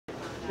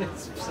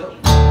It's so.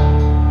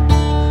 Yeah,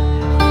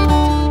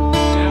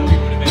 we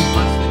would have been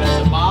busted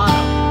at the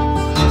bottom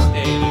this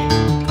day and age.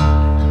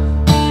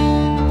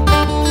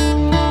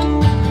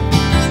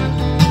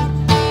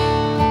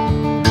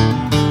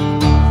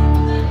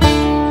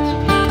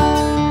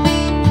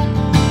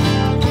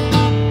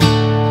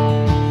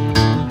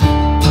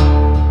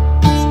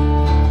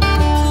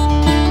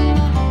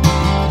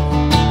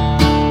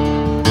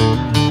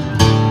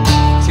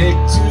 Take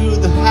to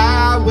the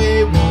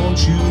highway, won't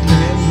you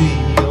lend me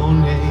your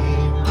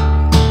name?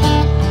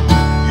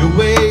 Your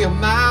way or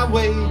my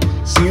way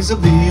seems to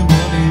be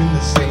one in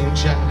the same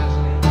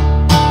child.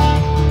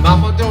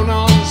 Mama don't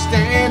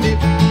understand it.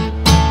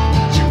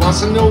 She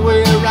wants to know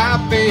where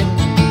I've been.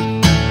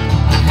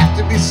 I have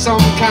to be some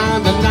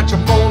kind of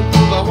natural born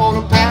fool. I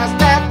wanna pass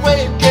that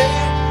way again,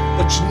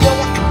 but you know I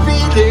can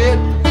feel it.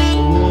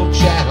 Oh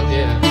child,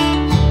 yeah.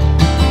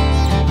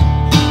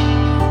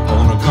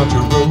 On a country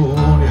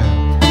road, yeah.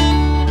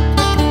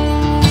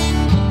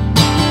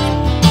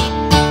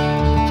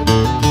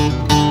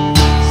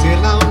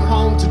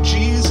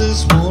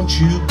 Won't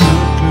you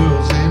good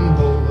girls and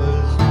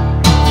boys?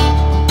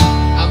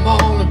 I'm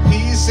on the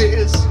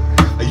pieces.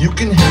 You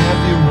can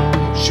have your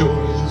own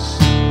choice,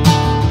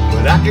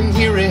 but I can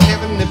hear a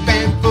heavenly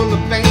band full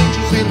of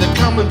angels, and they're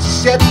coming to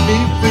set me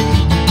free.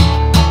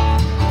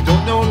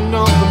 Don't know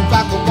nothing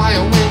about the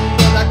Wyoming,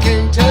 but I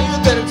can tell you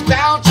that it's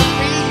bound to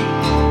be.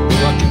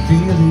 Oh, I can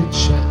feel it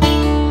shine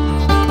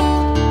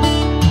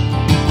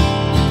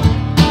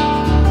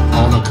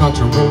on a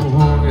country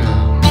road, yeah.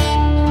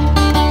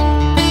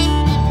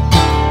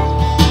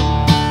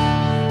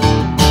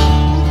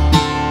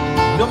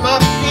 My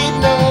feet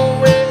know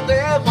where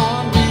they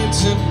want me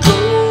to go.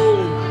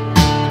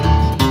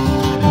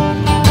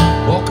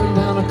 Walking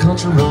down a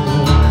country road.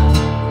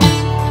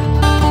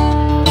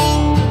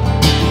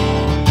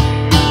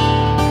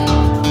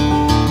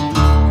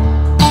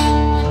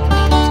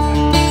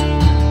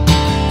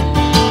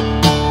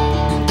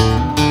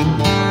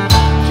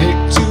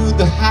 Take to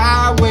the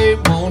highway,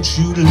 won't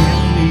you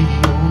lend me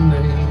your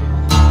name?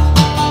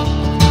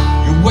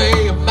 Your way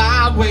or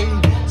my way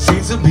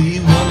seems to be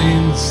one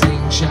in the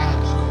same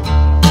child.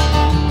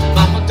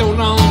 Mama don't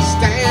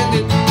understand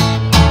it.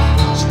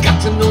 She got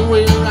to know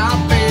where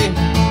I've been.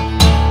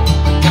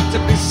 Got to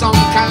be some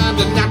kind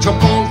of natural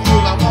born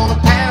fool. I wanna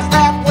pass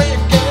that way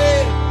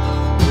again.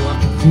 Oh, I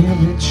can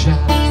feel it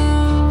shine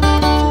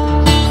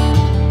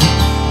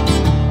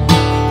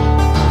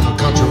on a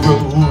country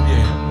road,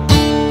 yeah.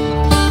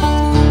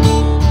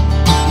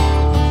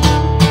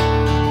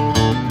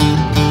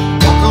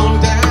 Walk on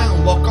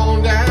down, walk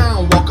on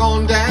down, walk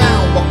on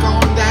down, walk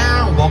on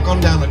down, walk on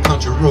down the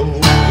country road,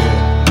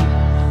 yeah.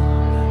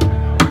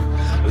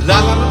 La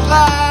la la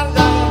la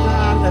la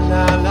la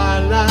la la la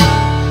la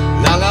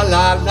la la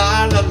la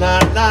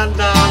la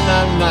la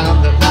la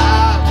la la.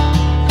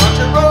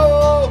 Country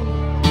road,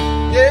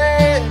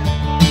 yeah.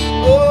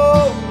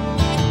 Oh,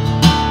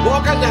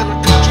 walking down the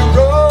country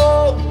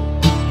road.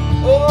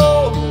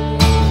 Oh,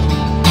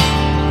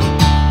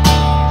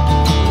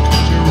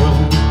 country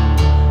road.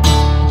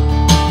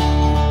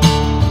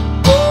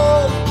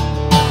 Oh,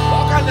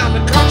 walking down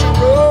the country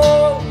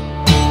road.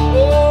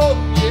 Oh,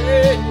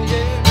 yeah,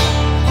 yeah.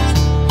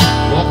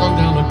 Walking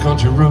down the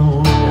country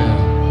road, yeah.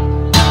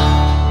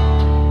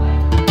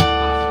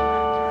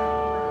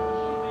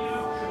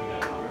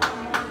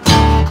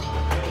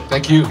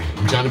 Thank you.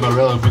 I'm Johnny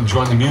Morello. I've been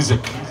enjoying the music.